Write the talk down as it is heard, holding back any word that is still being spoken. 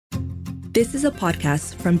This is a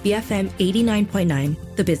podcast from BFM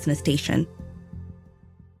 89.9, the business station.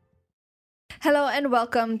 Hello and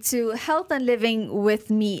welcome to Health and Living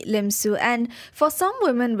with me, Lim Su. And for some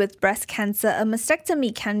women with breast cancer, a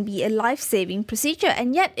mastectomy can be a life-saving procedure,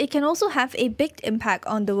 and yet it can also have a big impact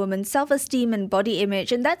on the woman's self-esteem and body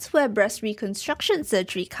image, and that's where breast reconstruction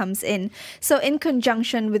surgery comes in. So in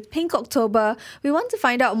conjunction with Pink October, we want to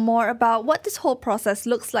find out more about what this whole process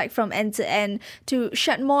looks like from end to end, to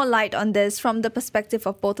shed more light on this from the perspective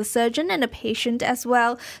of both a surgeon and a patient as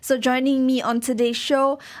well. So joining me on today's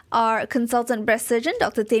show are consultant breast surgeon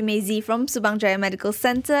Dr Teh Mei Sze from Subang Jaya Medical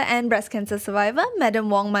Centre and breast cancer survivor Madam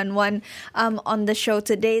Wong on the show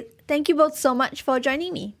today. Thank you both so much for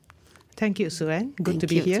joining me. Thank you, Suen. Good to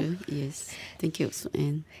be here. Too. Yes, thank you,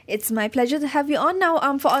 Suen. It's my pleasure to have you on now.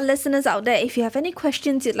 For our listeners out there, if you have any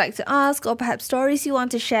questions you'd like to ask or perhaps stories you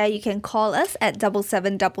want to share, you can call us at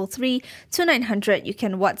 7733 2900. You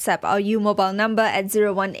can WhatsApp our mobile number at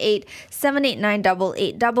 018 789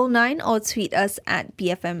 8899 or tweet us at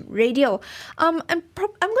BFM Radio. I'm going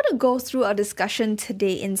to go through our discussion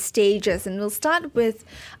today in stages, and we'll start with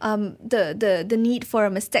the need for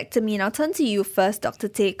a mastectomy. And I'll turn to you first, Dr.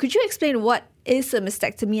 Teh. Could you explain what is a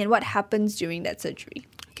mastectomy and what happens during that surgery?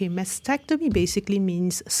 Okay, mastectomy basically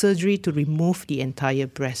means surgery to remove the entire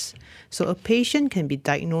breast. So a patient can be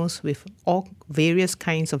diagnosed with all various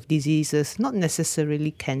kinds of diseases, not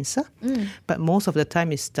necessarily cancer, but most of the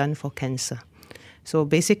time it's done for cancer. So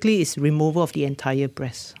basically it's removal of the entire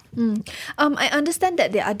breast. I understand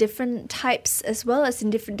that there are different types as well as in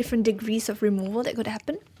different degrees of removal that could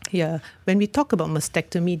happen. Yeah, when we talk about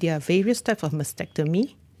mastectomy, there are various types of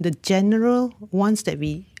mastectomy. The general ones that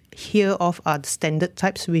we hear of are the standard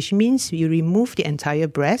types, which means you remove the entire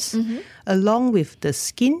breast along with the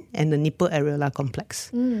skin and the nipple areola complex.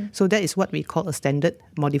 So that is what we call a standard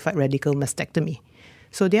modified radical mastectomy.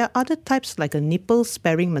 So there are other types like a nipple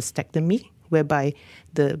sparing mastectomy, whereby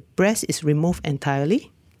the breast is removed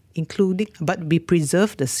entirely, but we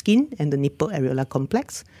preserve the skin and the nipple areola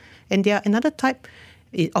complex. And there are another type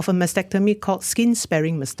of a mastectomy called skin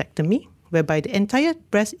sparing mastectomy, whereby the entire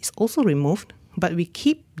breast is also removed, but we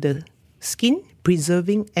keep the skin,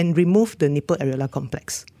 preserving and remove the nipple areola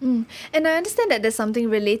complex. And I understand that there's something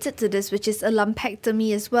related to this, which is a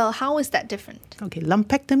lumpectomy as well. How is that different? Okay,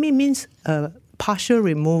 lumpectomy means partial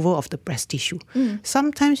removal of the breast tissue.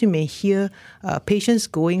 Sometimes you may hear patients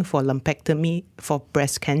going for lumpectomy for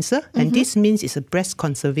breast cancer, and this means it's a breast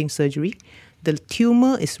conserving surgery. The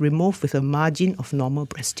tumor is removed with a margin of normal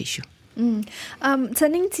breast tissue.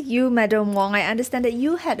 Turning to you, Madam Wong, I understand that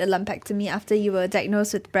you had a lumpectomy after you were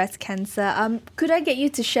diagnosed with breast cancer. Could I get you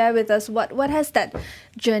to share with us what has that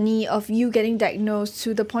journey of you getting diagnosed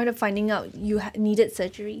to the point of finding out you needed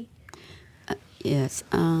surgery? Yes.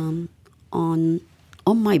 On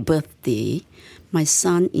my birthday, my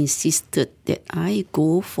son insisted that I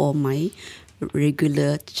go for my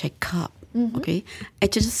regular checkup. Okay.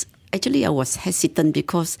 Actually, I was hesitant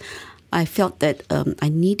because I felt that I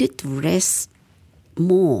needed to rest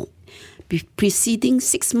more.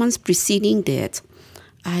 6 months preceding that,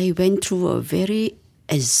 I went through a very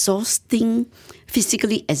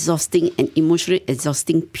physically exhausting and emotionally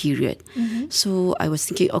exhausting period. So I was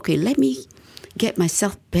thinking, okay, let me get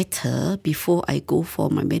myself better before I go for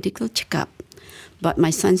my medical checkup. But my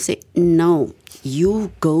son said, no,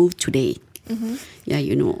 you go today. Yeah,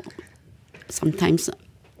 sometimes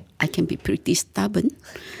I can be pretty stubborn.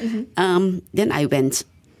 Then I went.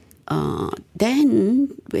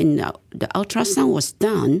 Then when the ultrasound was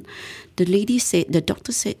done, the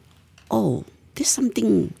doctor said, oh, there's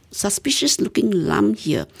something suspicious looking lump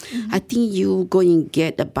here. I think you go and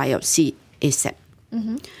get a biopsy ASAP.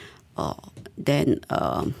 Then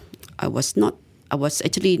I was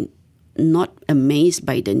actually not amazed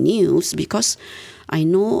by the news, because I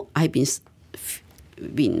know I've been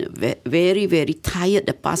very, very tired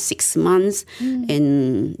the past 6 months,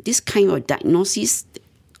 and this kind of diagnosis,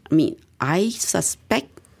 I suspect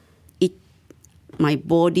my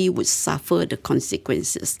body would suffer the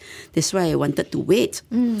consequences. That's why I wanted to wait.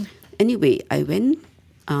 Anyway, I went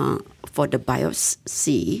for the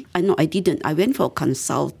biopsy. No, I didn't. I went for a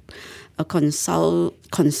consult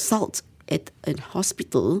at a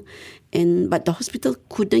hospital, but the hospital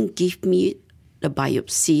couldn't give me the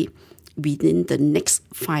biopsy within the next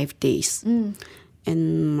 5 days.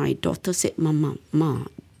 And my daughter said, Ma,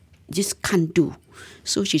 this can't do.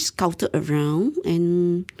 So she scouted around,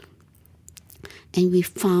 and we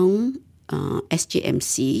found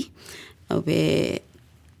SJMC where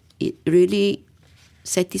it really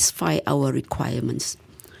satisfied our requirements.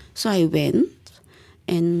 So I went,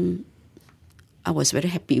 and I was very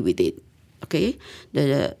happy with it. Okay,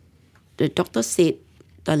 the doctor said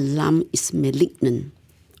the lump is malignant,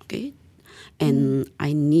 okay, and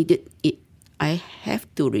I needed it. I have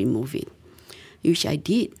to remove it, which I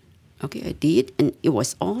did. Okay, I did, and it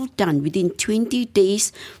was all done within 20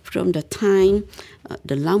 days from the time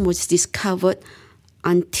the lump was discovered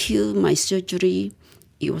until my surgery.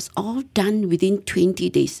 It was all done within 20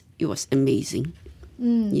 days. It was amazing.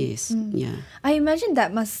 Yes, yeah. I imagine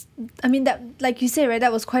that like you say, right,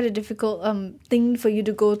 that was quite a difficult thing for you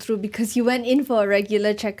to go through, because you went in for a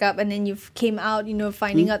regular checkup and then you came out,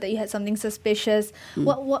 finding out that you had something suspicious.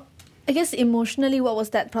 What I guess emotionally, what was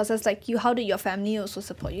that process like? How did your family also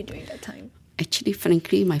support you during that time? Actually,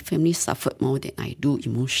 frankly, my family suffered more than I do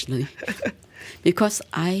emotionally. Because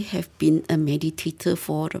I have been a meditator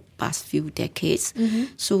for the past few decades.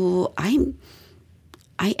 So I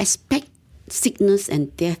expect sickness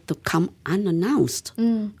and death to come unannounced.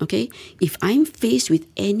 Okay? If I'm faced with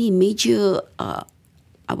any major,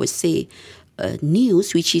 I would say,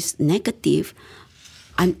 news which is negative,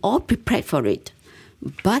 I'm all prepared for it.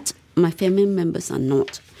 But my family members are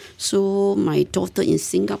not. So my daughter in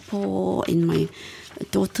Singapore and my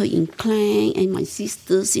daughter in Klang and my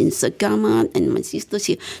sisters in Segamat and my sisters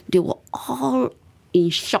here, they were all in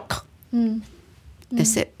shock,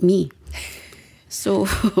 except me. So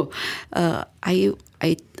I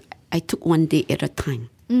took one day at a time.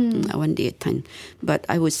 One day at a time. But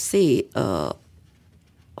I would say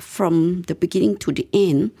from the beginning to the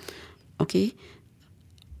end, okay,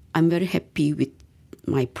 I'm very happy with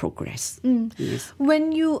my progress. Yes.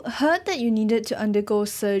 When you heard that you needed to undergo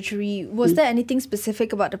surgery, was there anything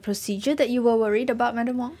specific about the procedure that you were worried about,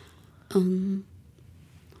 Madam Wong?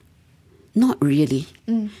 Not really.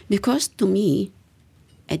 Because to me,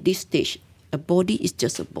 at this stage, a body is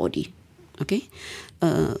just a body. Okay?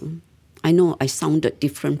 I know I sounded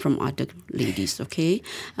different from other ladies, okay?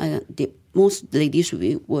 Most ladies will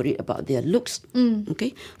be worried about their looks.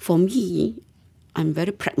 Okay? For me, I'm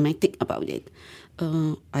very pragmatic about it.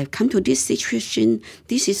 I've come to this situation.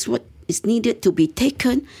 This is what is needed to be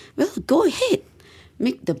taken. Well, go ahead.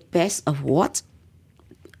 Make the best of what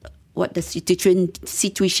the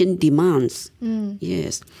situation demands.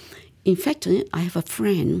 Yes. In fact, I have a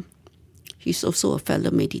friend. She's also a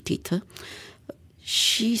fellow meditator.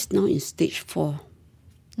 She's now in stage 4.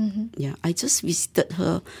 Yeah, I just visited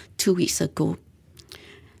her 2 weeks ago.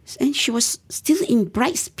 And she was still in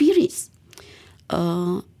bright spirits.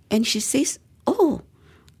 And she says,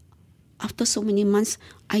 after so many months,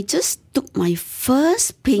 I just took my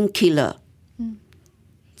first painkiller.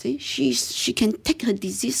 See, she can take her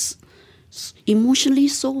disease emotionally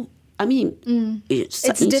so,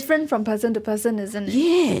 it's different from person to person, isn't it?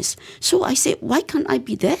 Yes. So I said, why can't I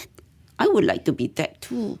be that? I would like to be that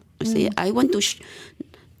too. I say, I want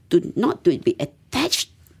to not to be attached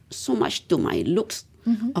so much to my looks.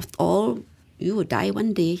 After all, you will die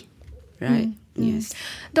one day, right? Yes.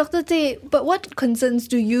 Dr. Teh, but what concerns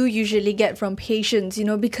do you usually get from patients?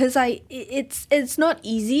 Because it's not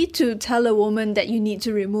easy to tell a woman that you need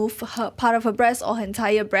to remove part of her breast or her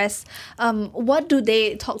entire breast. What do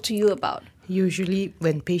they talk to you about? Usually,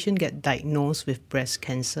 when patients get diagnosed with breast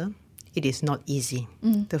cancer, it is not easy.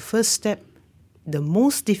 The first step, the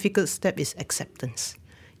most difficult step, is acceptance.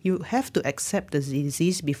 You have to accept the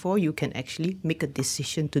disease before you can actually make a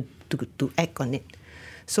decision to act on it.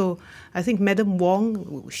 So I think Madam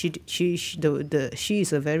Wong, she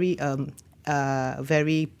is a very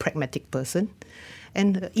very pragmatic person,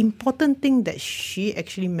 and the important thing that she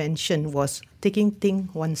actually mentioned was taking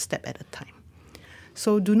things one step at a time.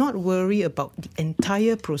 So do not worry about the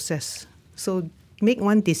entire process. So make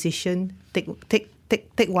one decision, take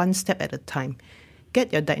one step at a time,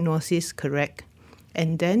 get your diagnosis correct,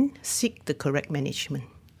 and then seek the correct management.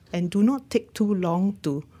 And do not take too long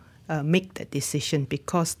to make that decision,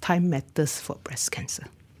 because time matters for breast cancer.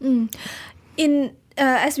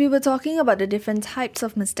 As we were talking about the different types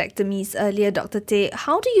of mastectomies earlier, Dr. Teh,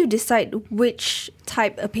 how do you decide which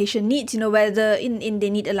type a patient needs? Whether they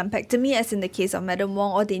need a lumpectomy, as in the case of Madam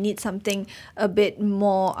Wong, or they need something a bit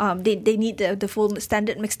more, they need the full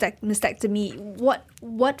standard mastectomy.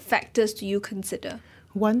 What factors do you consider?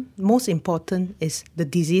 One, most important, is the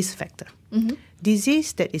disease factor.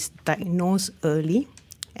 Disease that is diagnosed early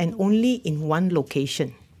and only in one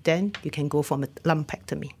location, then you can go for a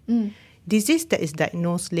lumpectomy. Disease that is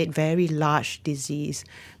diagnosed late, very large disease,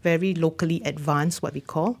 very locally advanced, what we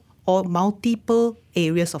call, or multiple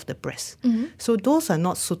areas of the breast. So those are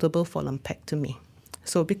not suitable for lumpectomy.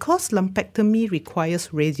 So because lumpectomy requires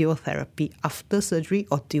radiotherapy after surgery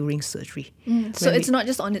or during surgery. So it's not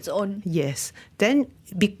just on its own? Yes. Then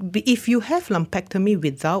if you have lumpectomy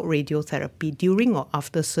without radiotherapy during or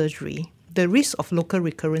after surgery, the risk of local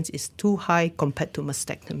recurrence is too high compared to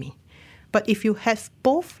mastectomy. But if you have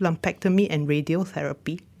both lumpectomy and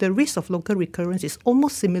radiotherapy, the risk of local recurrence is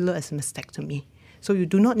almost similar as mastectomy. So you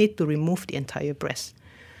do not need to remove the entire breast.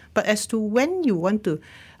 But as to when you want to,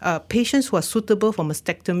 patients who are suitable for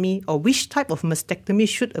mastectomy or which type of mastectomy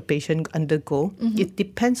should a patient undergo, it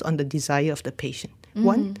depends on the desire of the patient.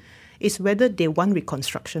 One is whether they want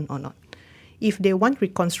reconstruction or not. If they want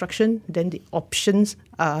reconstruction, then the options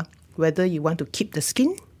are whether you want to keep the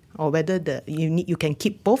skin or whether you can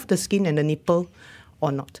keep both the skin and the nipple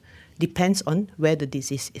or not. Depends on where the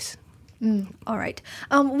disease is. All right.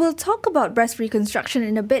 We'll talk about breast reconstruction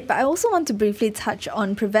in a bit, but I also want to briefly touch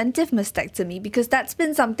on preventive mastectomy because that's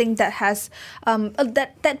been something that has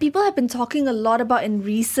that people have been talking a lot about in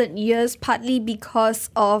recent years, partly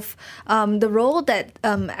because of the role that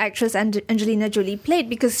actress Angelina Jolie played,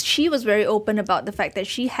 because she was very open about the fact that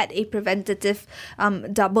she had a preventative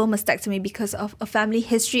double mastectomy because of a family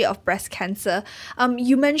history of breast cancer.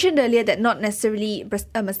 You mentioned earlier that not necessarily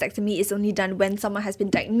a mastectomy is only done when someone has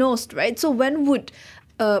been diagnosed, right? So when would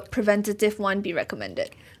a preventative one be recommended?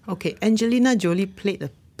 Okay, Angelina Jolie played a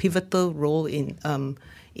pivotal role in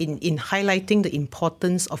highlighting the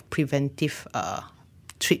importance of preventive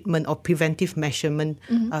treatment or preventive measurement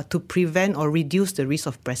to prevent or reduce the risk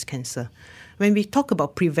of breast cancer. When we talk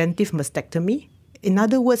about preventive mastectomy, in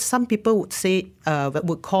other words, some people would say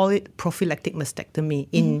would call it prophylactic mastectomy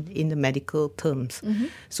in the medical terms.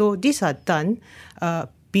 So these are done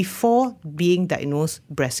before being diagnosed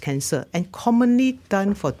breast cancer, and commonly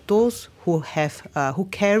done for those who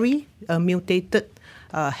carry a mutated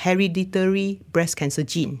hereditary breast cancer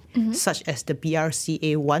gene, such as the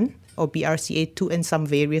BRCA1 or BRCA2 and some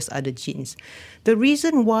various other genes. The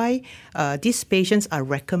reason why these patients are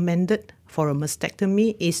recommended for a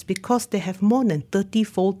mastectomy is because they have more than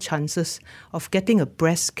 30-fold chances of getting a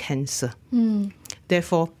breast cancer.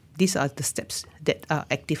 Therefore, these are the steps that are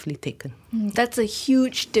actively taken. That's a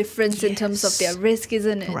huge difference in terms of their risk,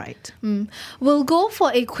 isn't it? Right. We'll go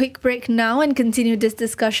for a quick break now and continue this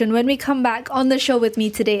discussion. When we come back, on the show with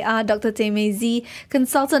me today are Dr Teh Mei Sze,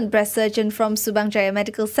 consultant breast surgeon from Subang Jaya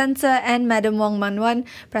Medical Centre, and Madam Wong,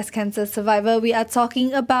 breast cancer survivor. We are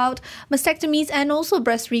talking about mastectomies and also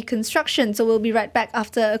breast reconstruction. So we'll be right back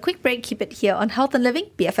after a quick break. Keep it here on Health and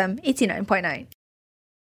Living, BFM 89.9.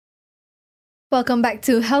 Welcome back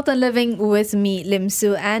to Health and Living with me, Lim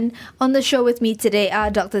Su. And on the show with me today are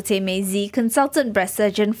Dr Teh Mei Sze, consultant breast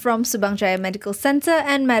surgeon from Subang Jaya Medical Centre,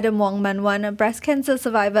 and Madam Wong, a breast cancer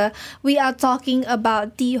survivor. We are talking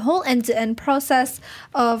about the whole end-to-end process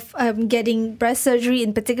of getting breast surgery,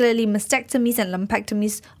 in particularly mastectomies and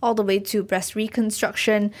lumpectomies, all the way to breast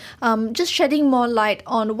reconstruction. Just shedding more light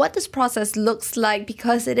on what this process looks like,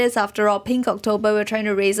 because it is, after all, Pink October. We're trying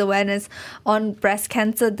to raise awareness on breast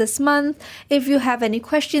cancer this month. If you have any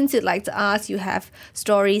questions you'd like to ask, you have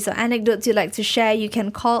stories or anecdotes you'd like to share, you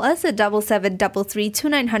can call us at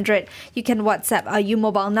 77332900. You can WhatsApp our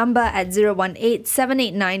U-Mobile number at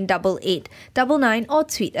 018-789-8899 or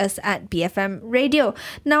tweet us at BFM Radio.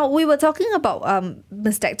 Now, we were talking about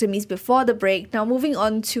mastectomies before the break. Now, moving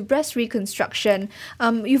on to breast reconstruction.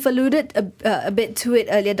 You've alluded a bit to it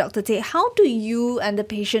earlier, Dr. Teh. How do you and the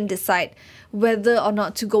patient decide whether or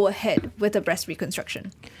not to go ahead with a breast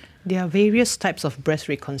reconstruction? There are various types of breast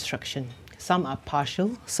reconstruction. Some are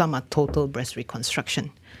partial, some are total breast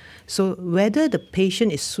reconstruction. So whether the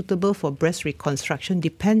patient is suitable for breast reconstruction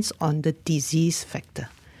depends on the disease factor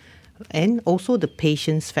and also the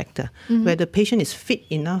patient's factor. Whether the patient is fit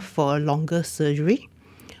enough for a longer surgery,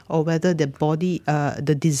 or whether the body,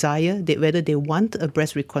 the desire, whether they want a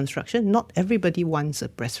breast reconstruction. Not everybody wants a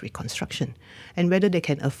breast reconstruction. And whether they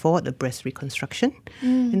can afford a breast reconstruction.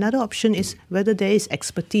 Another option is whether there is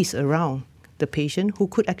expertise around the patient who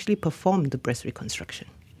could actually perform the breast reconstruction.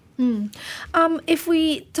 If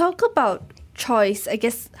we talk about choice, I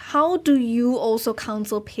guess, how do you also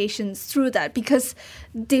counsel patients through that? Because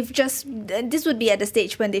this would be at the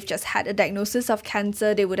stage when they've just had a diagnosis of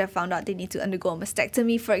cancer. They would have found out they need to undergo a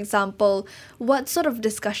mastectomy, for example. What sort of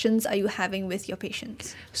discussions are you having with your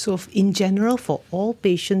patients? So in general, for all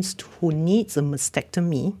patients who needs a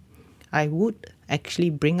mastectomy, I would actually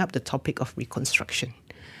bring up the topic of reconstruction.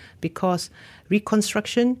 Because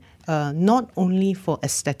reconstruction, not only for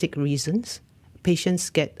aesthetic reasons, patients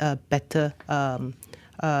get a better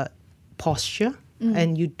posture,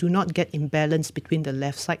 and you do not get imbalance between the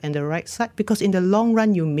left side and the right side, because in the long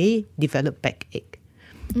run you may develop backache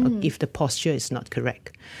if the posture is not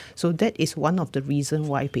correct. So that is one of the reasons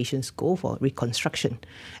why patients go for reconstruction.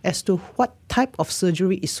 As to what type of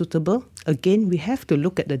surgery is suitable, again, we have to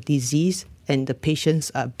look at the disease in the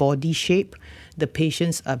patient's body shape, the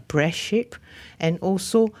patient's breast shape, and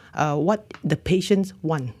also what the patients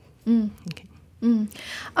want. Okay.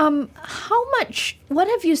 What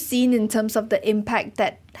have you seen in terms of the impact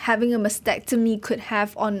that having a mastectomy could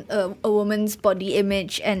have on a woman's body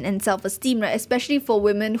image and self-esteem, right? Especially for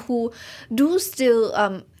women who do still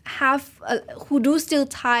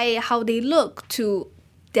tie how they look to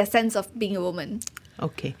their sense of being a woman.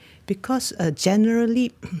 Okay, because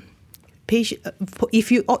generally,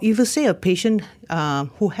 if you say a patient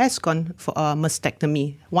who has gone for a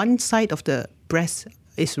mastectomy, one side of the breast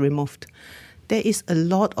is removed, there is a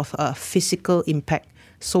lot of physical impact,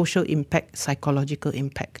 social impact, psychological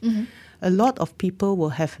impact. Mm-hmm. A lot of people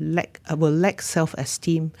will lack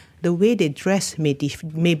self-esteem. The way they dress may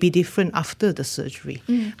be different after the surgery,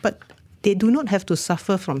 but they do not have to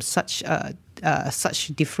suffer from such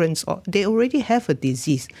difference, or they already have a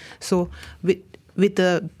disease. So with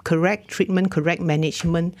the correct treatment, correct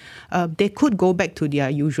management, they could go back to their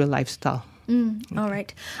usual lifestyle. All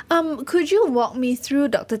right. Could you walk me through,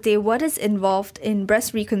 Dr. Teh, what is involved in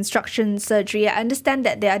breast reconstruction surgery? I understand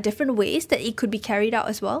that there are different ways that it could be carried out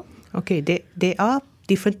as well. Okay, there are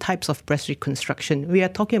different types of breast reconstruction. We are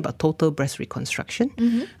talking about total breast reconstruction.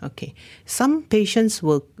 Mm-hmm. Okay, some patients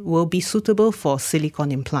will be suitable for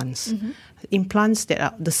silicone implants. Mm-hmm. Implants that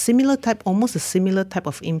are almost a similar type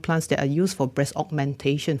of implants that are used for breast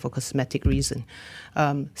augmentation for cosmetic reason.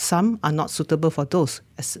 Some are not suitable for those.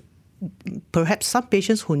 Perhaps some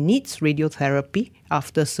patients who needs radiotherapy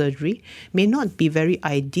after surgery may not be very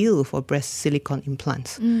ideal for breast silicone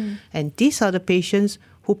implants. And these are the patients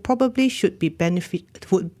who probably benefit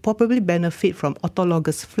from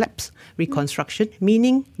autologous flaps reconstruction,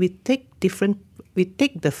 meaning we take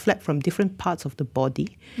the flap from different parts of the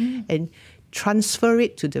body and transfer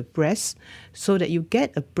it to the breast so that you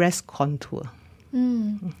get a breast contour.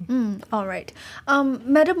 All right.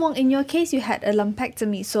 Madam Wong, in your case, you had a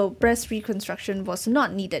lumpectomy, so breast reconstruction was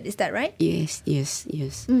not needed. Is that right? Yes.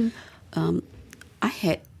 I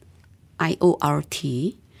had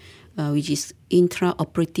IORT, which is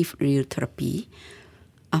intraoperative radiotherapy,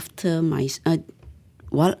 after my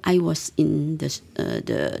while I was in the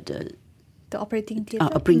operating theatre.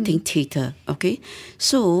 Operating theatre. Okay,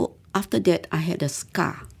 so after that, I had a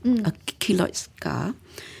scar, a keloid scar,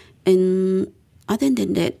 and other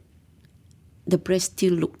than that, the breast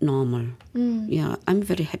still looked normal. Yeah, I'm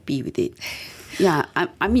very happy with it. Yeah,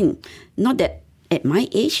 I mean, not that at my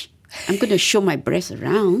age, I'm going to show my breast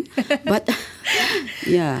around, but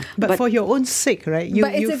yeah. But for your own sake, right?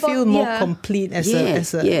 You feel more complete as a...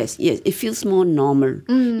 Yes. It feels more normal.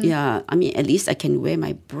 Yeah, I mean, at least I can wear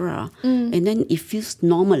my bra, and then it feels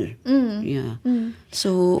normal. Yeah.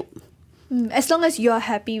 So... as long as you're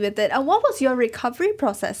happy with it. And what was your recovery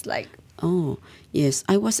process like? Oh, yes.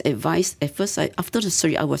 I was advised, at first, after the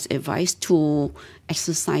surgery, I was advised to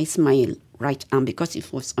exercise my right arm because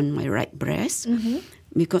it was on my right breast. Mm-hmm.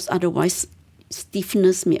 Because otherwise,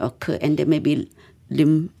 stiffness may occur and there may be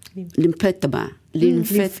lymphedema.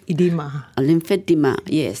 Lymphedema,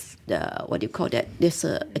 yes. What do you call that? There's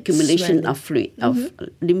an accumulation of fluid, of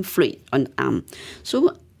lymph fluid on the arm.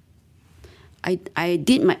 So, I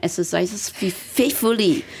did my exercises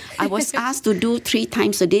faithfully. I was asked to do 3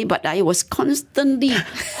 times a day, but I was constantly...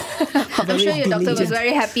 I'm sure your doctor was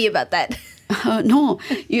very happy about that. No,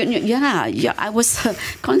 I was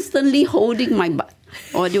constantly holding my butt.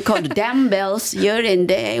 Or you call the dumbbells here and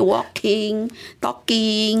there, walking,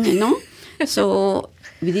 talking, So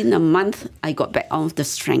within a month, I got back all of the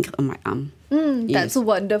strength on my arm. That's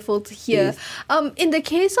wonderful to hear. Yes. In the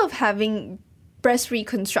case of having breast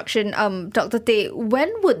reconstruction, Dr. Teh, when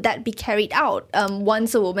would that be carried out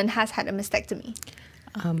once a woman has had a mastectomy?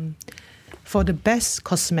 For the best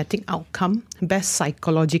cosmetic outcome, best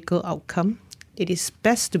psychological outcome, it is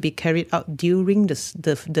best to be carried out during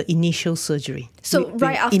the initial surgery. So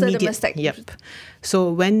right after the mastectomy? Yep.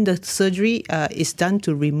 So when the surgery is done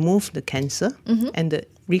to remove the cancer, and the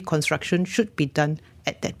reconstruction should be done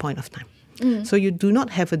at that point of time. So you do not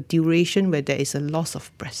have a duration where there is a loss of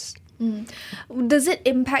breast. Does it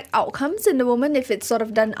impact outcomes in the woman if it's sort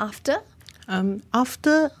of done after?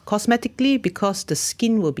 After, cosmetically, because the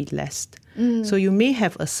skin will be less. So you may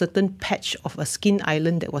have a certain patch of a skin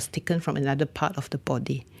island that was taken from another part of the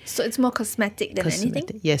body. So it's more cosmetic than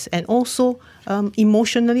anything? Yes. And also,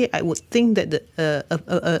 emotionally, I would think that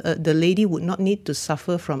the lady would not need to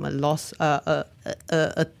suffer from a loss, a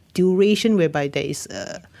duration whereby there is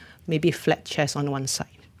maybe a flat chest on one side.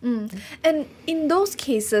 And in those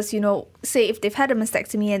cases, say if they've had a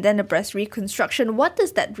mastectomy and then a breast reconstruction, what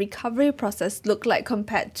does that recovery process look like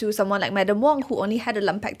compared to someone like Madam Wong who only had a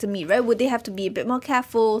lumpectomy, right? Would they have to be a bit more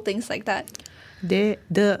careful, things like that?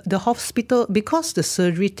 The hospital, because the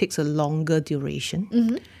surgery takes a longer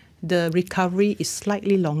duration, the recovery is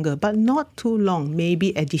slightly longer, but not too long, maybe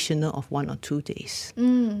additional of 1 or 2 days.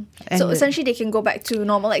 So essentially they can go back to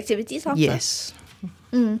normal activities after? Yes.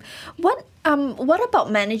 What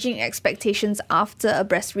about managing expectations after a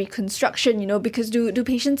breast reconstruction? Because do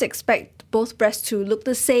patients expect both breasts to look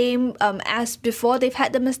the same as before they've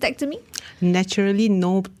had the mastectomy? Naturally,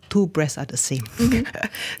 no two breasts are the same.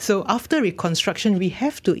 So after reconstruction, we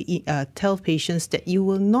have to tell patients that you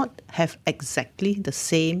will not have exactly the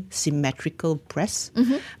same symmetrical breasts,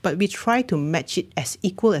 but we try to match it as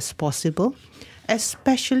equal as possible.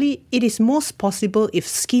 Especially, it is most possible if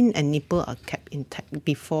skin and nipple are kept intact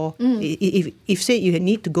before. If say you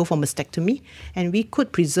need to go for mastectomy, and we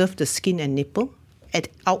could preserve the skin and nipple,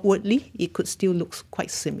 outwardly it could still look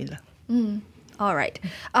quite similar. All right.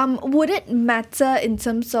 Would it matter in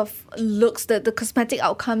terms of looks, the cosmetic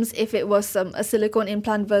outcomes, if it was a silicone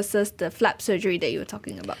implant versus the flap surgery that you were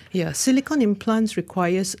talking about? Yeah, silicone implants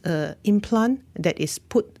requires an implant that is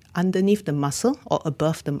put underneath the muscle or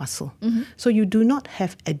above the muscle. So you do not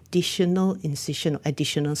have additional incision or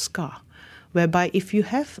additional scar. Whereby if you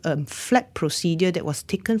have a flap procedure that was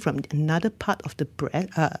taken from another part of the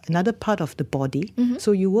another part of the body,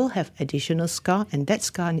 so you will have additional scar, and that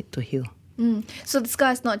scar need to heal. So the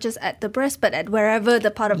scar is not just at the breast, but at wherever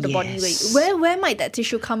the part of the body. Where might that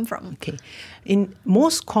tissue come from? Okay,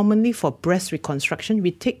 most commonly for breast reconstruction,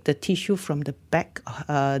 we take the tissue from the back,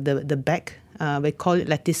 the back. We call it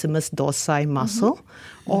latissimus dorsi muscle,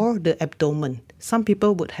 or the abdomen. Some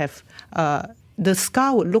people would have the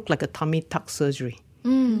scar would look like a tummy tuck surgery.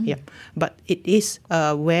 Yeah, but it is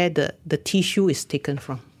where the tissue is taken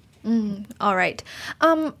from. All right.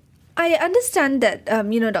 I understand that,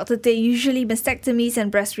 Dr. Teh, usually mastectomies and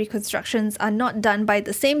breast reconstructions are not done by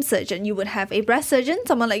the same surgeon. You would have a breast surgeon,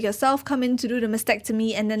 someone like yourself, come in to do the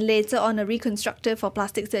mastectomy, and then later on a reconstructive or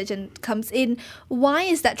plastic surgeon comes in. Why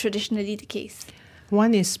is that traditionally the case?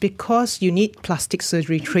 One is because you need plastic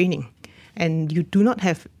surgery training, and you do not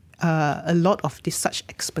have a lot of such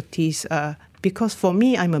expertise. Because for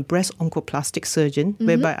me, I'm a breast oncoplastic surgeon,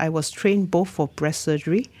 whereby I was trained both for breast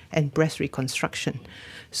surgery and breast reconstruction.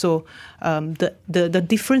 So the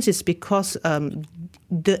difference is because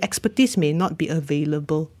the expertise may not be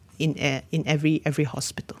available in every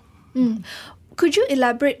hospital. Could you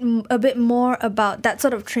elaborate a bit more about that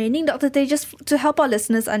sort of training, Dr. Teh, just to help our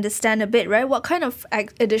listeners understand a bit, right? What kind of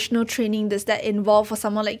additional training does that involve for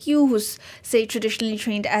someone like you who's, say, traditionally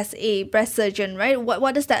trained as a breast surgeon, right?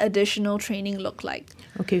 What does that additional training look like?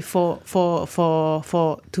 Okay, to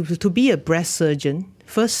be a breast surgeon,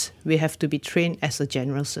 first we have to be trained as a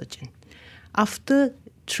general surgeon. After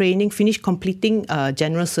completing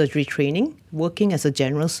general surgery training, working as a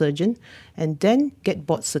general surgeon, and then get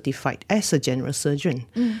board certified as a general surgeon.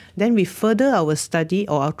 Then we further our study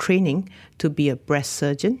or our training to be a breast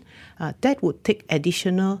surgeon. That would take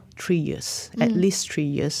additional 3 years, at least 3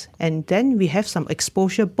 years. And then we have some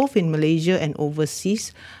exposure both in Malaysia and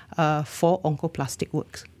overseas for oncoplastic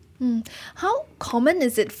works. How common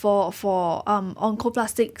is it for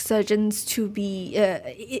oncoplastic surgeons to be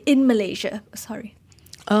in Malaysia? Sorry.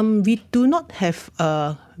 We do not have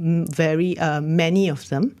very many of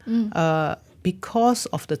them because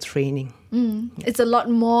of the training. It's a lot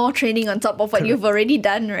more training on top of what you've already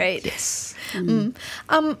done, right? Yes.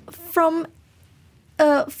 From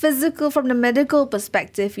the medical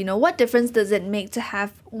perspective, what difference does it make to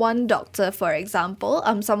have one doctor, for example,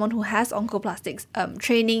 someone who has oncoplastics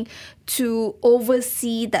training, to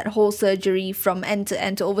oversee that whole surgery from end to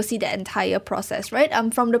end, to oversee the entire process, right?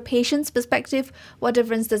 From the patient's perspective, what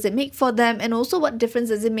difference does it make for them? And also, what difference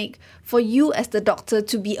does it make for you as the doctor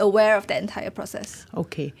to be aware of the entire process?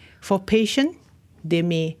 Okay. For patient, they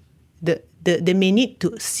may need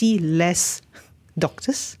to see less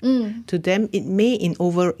doctors. To them, it may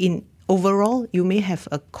overall you may have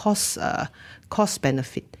a cost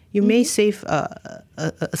benefit. You may save a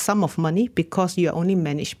sum of money because you are only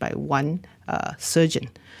managed by one surgeon.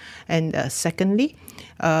 And secondly,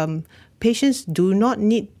 patients do not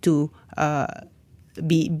need to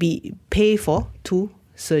be pay for two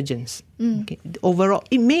surgeons. Okay. Overall,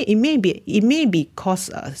 it may be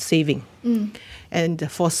cost saving.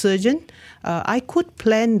 And for surgeon, I could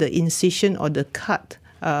plan the incision or the cut,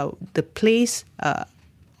 the place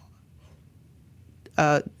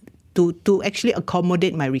to actually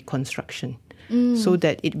accommodate my reconstruction, so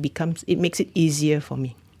that it makes it easier for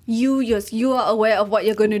me. you are aware of what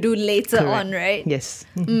you're going to do later on, right? Yes.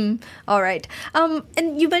 All right.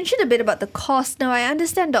 And you mentioned a bit about the cost. Now, I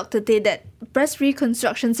understand, Dr. Teh, that breast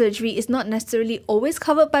reconstruction surgery is not necessarily always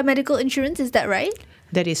covered by medical insurance. Is that right?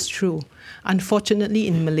 That is true. Unfortunately,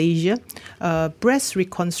 in Malaysia, breast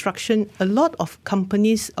reconstruction, a lot of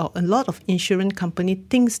companies or a lot of insurance companies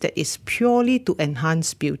thinks that it's purely to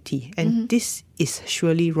enhance beauty. And this is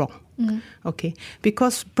surely wrong. Okay,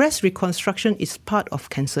 because breast reconstruction is part of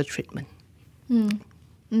cancer treatment.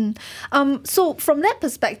 So from that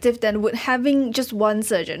perspective, then, would having just one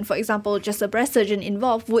surgeon, for example, just a breast surgeon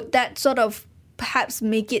involved, would that sort of perhaps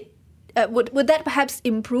make it would that perhaps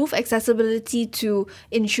improve accessibility to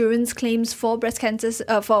insurance claims for breast cancers,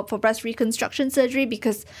 for breast reconstruction surgery,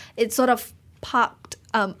 because it's sort of parked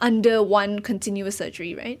under one continuous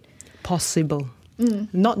surgery, right? Possible.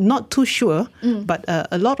 Not too sure, but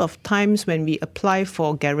a lot of times when we apply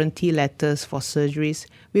for guarantee letters for surgeries,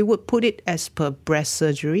 we would put it as per breast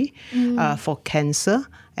surgery for cancer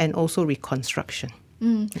and also reconstruction.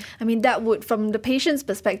 I mean, that would, from the patient's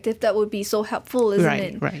perspective, that would be so helpful, isn't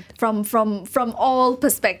it? Right. From all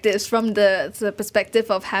perspectives, from the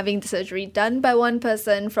perspective of having the surgery done by one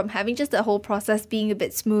person, from having just the whole process being a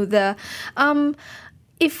bit smoother.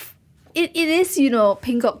 If it is,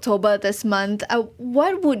 Pink October this month,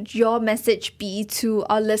 what would your message be to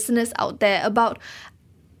our listeners out there about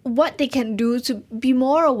what they can do to be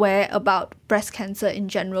more aware about breast cancer in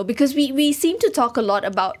general? Because we seem to talk a lot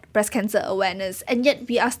about breast cancer awareness, and yet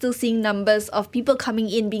we are still seeing numbers of people coming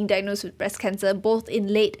in being diagnosed with breast cancer, both in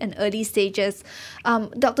late and early stages.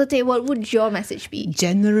 Dr. Teh, what would your message be?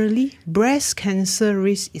 Generally, breast cancer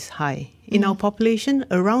risk is high. In our population,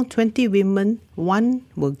 around 20 women, one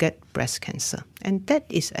will get breast cancer. And that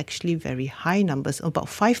is actually very high numbers. About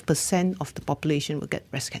 5% of the population will get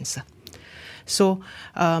breast cancer. So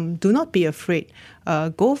do not be afraid.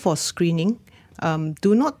 Go for screening.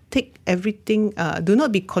 Do not take everything. Do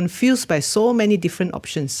not be confused by so many different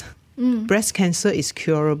options. Breast cancer is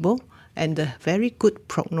curable and a very good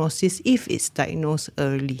prognosis if it's diagnosed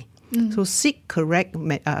early. So seek correct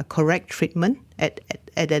treatment at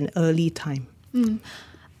an early time.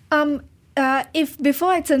 If before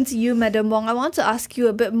I turn to you, Madam Wong, I want to ask you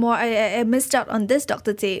a bit more. I missed out on this,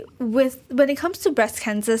 Dr. Teh. When it comes to breast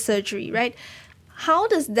cancer surgery, right? How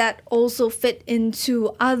does that also fit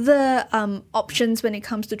into other options when it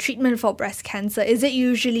comes to treatment for breast cancer? Is it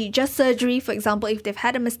usually just surgery, for example, if they've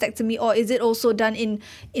had a mastectomy, or is it also done in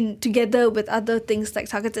together with other things like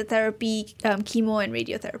targeted therapy, chemo, and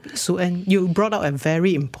radiotherapy? So, and you brought out a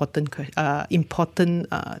very important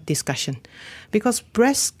discussion, because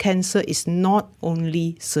breast cancer is not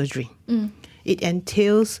only surgery. It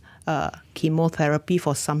entails chemotherapy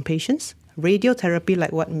for some patients, radiotherapy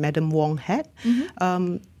like what Madam Wong had,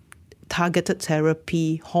 targeted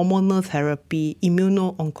therapy, hormonal therapy,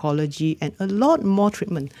 immuno-oncology, and a lot more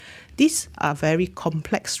treatment. These are very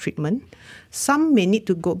complex treatment. Some may need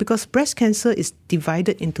to go, because breast cancer is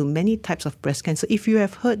divided into many types of breast cancer. If you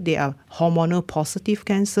have heard, there are hormonal positive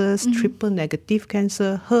cancers, triple negative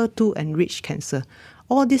cancer, HER2 enriched cancer.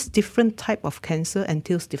 All these different type of cancer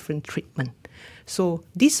entails different treatment. So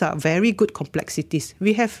these are very good complexities.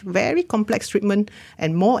 We have very complex treatment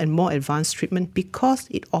and more advanced treatment because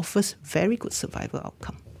it offers very good survival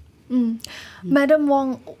outcome. Madam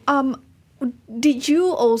Wong, did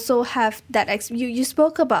you also have that? You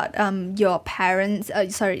spoke about your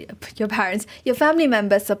family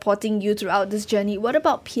members supporting you throughout this journey. What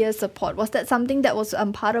about peer support? Was that something that was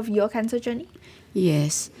part of your cancer journey?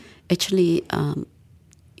 Yes, actually,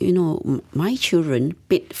 my children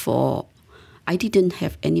paid for. I didn't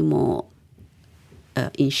have any more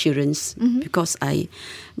insurance because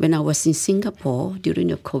when I was in Singapore during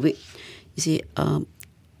the COVID, you see,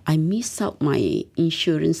 I missed out my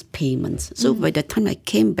insurance payments. So by the time I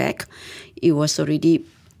came back, it was already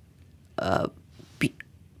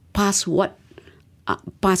past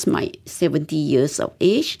my 70 years of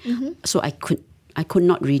age. So I could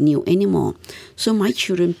not renew anymore. So my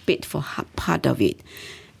children paid for part of it,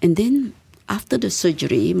 and then after the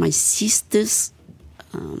surgery, my sisters,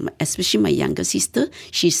 especially my younger sister,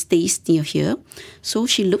 she stays near here. So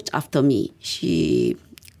she looked after me. She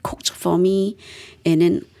cooked for me. And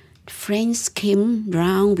then friends came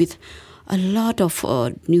round with a lot of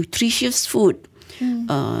nutritious food.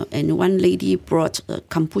 And one lady brought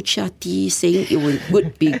kombucha tea, saying it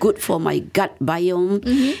would be good for my gut biome.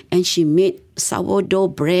 And she made sourdough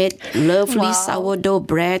bread, lovely sourdough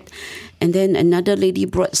bread. And then another lady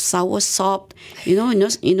brought soursop.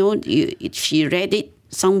 She read it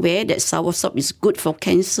somewhere that soursop is good for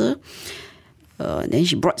cancer. Then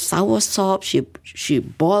she brought soursop. She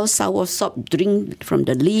boiled soursop, drink from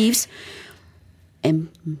the leaves. And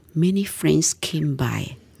many friends came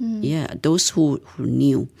by. Yeah, those who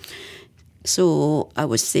knew. So I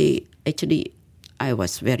would say, actually, I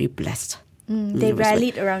was very blessed. They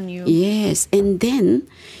rallied around you. Yes. And then,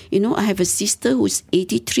 I have a sister who's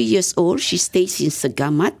 83 years old. She stays in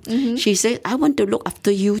Segamat. She said, I want to look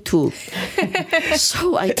after you too.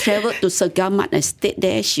 So I traveled to Segamat. I stayed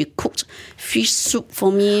there. She cooked fish soup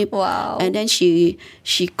for me. Wow. And then she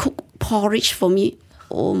cooked porridge for me.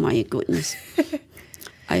 Oh my goodness.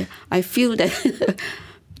 I feel that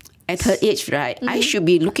at her age, right, I should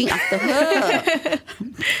be looking after her.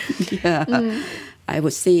 Yeah. I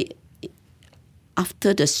would say,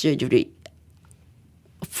 after the surgery,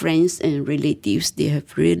 friends and relatives, they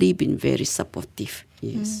have really been very supportive.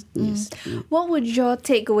 Yes, yes. What would your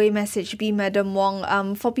takeaway message be, Madam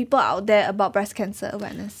Wong, for people out there about breast cancer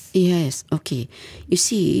awareness? Yes, okay. You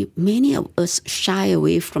see, many of us shy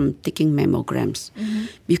away from taking mammograms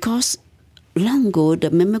because long ago, the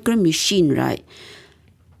mammogram machine, right,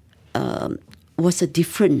 was a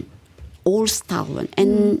different, old style one.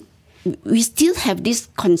 And we still have this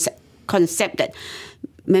concept that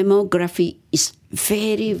mammography is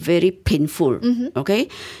very, very painful. Okay?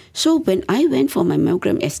 So when I went for my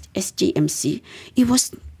mammogram as SGMC, it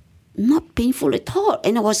was not painful at all.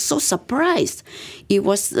 And I was so surprised. It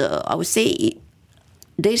was, I would say,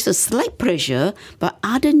 there's a slight pressure, but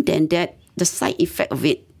other than that, the side effect of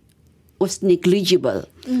it was negligible.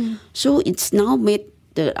 So it's now made,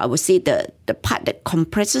 I would say the part that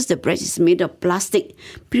compresses the breast is made of plastic.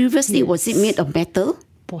 Previously, was it made of metal?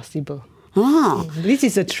 Possible. Ah. This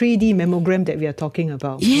is a 3D mammogram that we are talking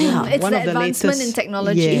about. Yeah. It's one the of the advancement latest. in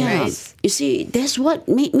technology, Yes. right? You see, that's what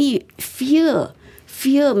made me fear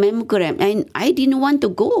mammogram. And I didn't want to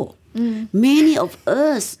go. Many of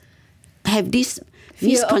us have this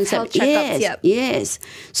Fear of misconcept. health checkups, Yes, yep. yes.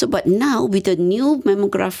 So, but now with the new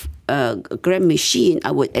mammogram machine,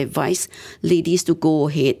 I would advise ladies to go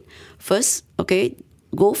ahead. First, okay,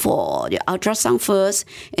 go for the ultrasound first.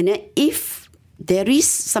 And then if there is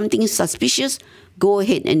something suspicious, go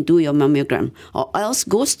ahead and do your mammogram. Or else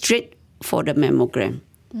go straight for the mammogram.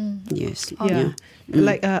 Yes. Yeah.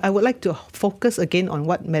 Like I would like to focus again on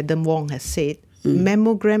what Madam Wong has said.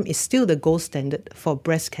 Mammogram is still the gold standard for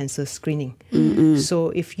breast cancer screening. So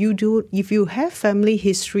if you have family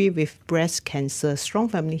history with breast cancer, strong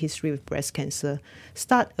family history with breast cancer,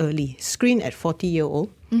 start early. Screen at 40-year-old,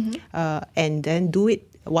 and then do it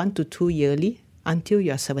 1 to 2 yearly until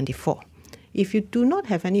you are 74. If you do not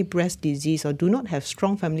have any breast disease or do not have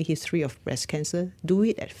strong family history of breast cancer, do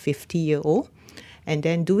it at 50-year-old, and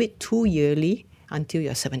then do it 2 yearly until you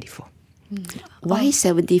are 74. Why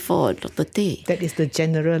 74, Dr. Teh? That is the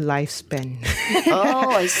general lifespan.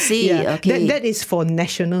 Oh, I see. Okay. That is for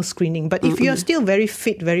national screening. But if you're still very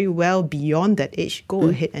fit, very well beyond that age, go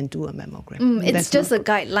ahead and do a mammogram. It's just a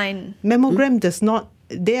guideline. Mammogram does not.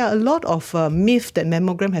 There are a lot of myths that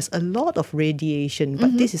mammogram has a lot of radiation,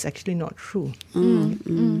 but this is actually not true.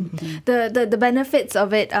 The benefits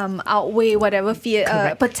of it outweigh whatever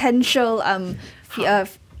potential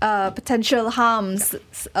potential harms.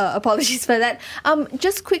 Apologies for that.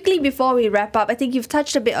 Just quickly before we wrap up, I think you've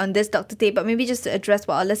touched a bit on this, Dr. Teh, but maybe just to address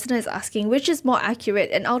what our listener is asking, which is more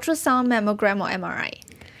accurate, an ultrasound, mammogram, or MRI?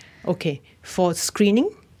 Okay, for screening,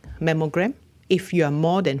 mammogram, if you are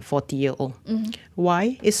more than 40-year-old.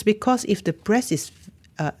 Why? It's because if the breast is,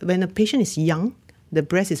 when a patient is young, the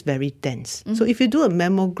breast is very dense. So if you do a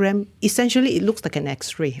mammogram, essentially it looks like an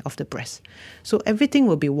X-ray of the breast. So everything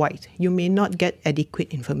will be white. You may not get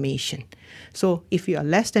adequate information. So if you are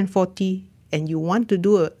less than 40 and you want to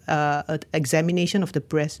do an examination of the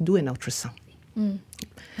breast, do an ultrasound.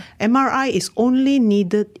 MRI is only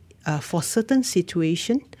needed for certain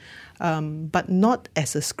situations, but not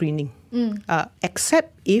as a screening,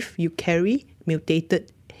 except if you carry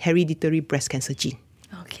mutated hereditary breast cancer gene.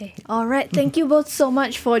 Okay. All right. Thank you both so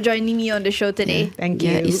much for joining me on the show today. Thank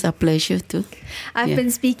you. Yeah, it's a pleasure too. I've been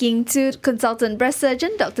speaking to consultant breast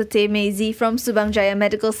surgeon Dr. Teh Mei Sze from Subang Jaya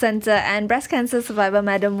Medical Centre and breast cancer survivor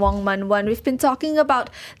Madam Wong Man-Wan. We've been talking about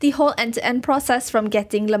the whole end-to-end process from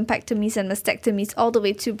getting lumpectomies and mastectomies all the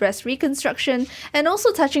way to breast reconstruction, and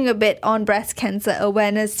also touching a bit on breast cancer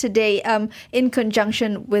awareness today in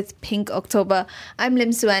conjunction with Pink October. I'm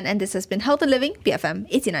Lim Suan and this has been Health and Living, BFM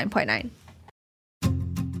 89.9.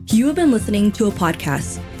 You have been listening to a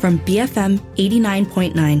podcast from BFM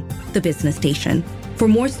 89.9, the business station. For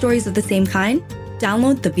more stories of the same kind,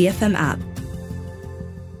 download the BFM app.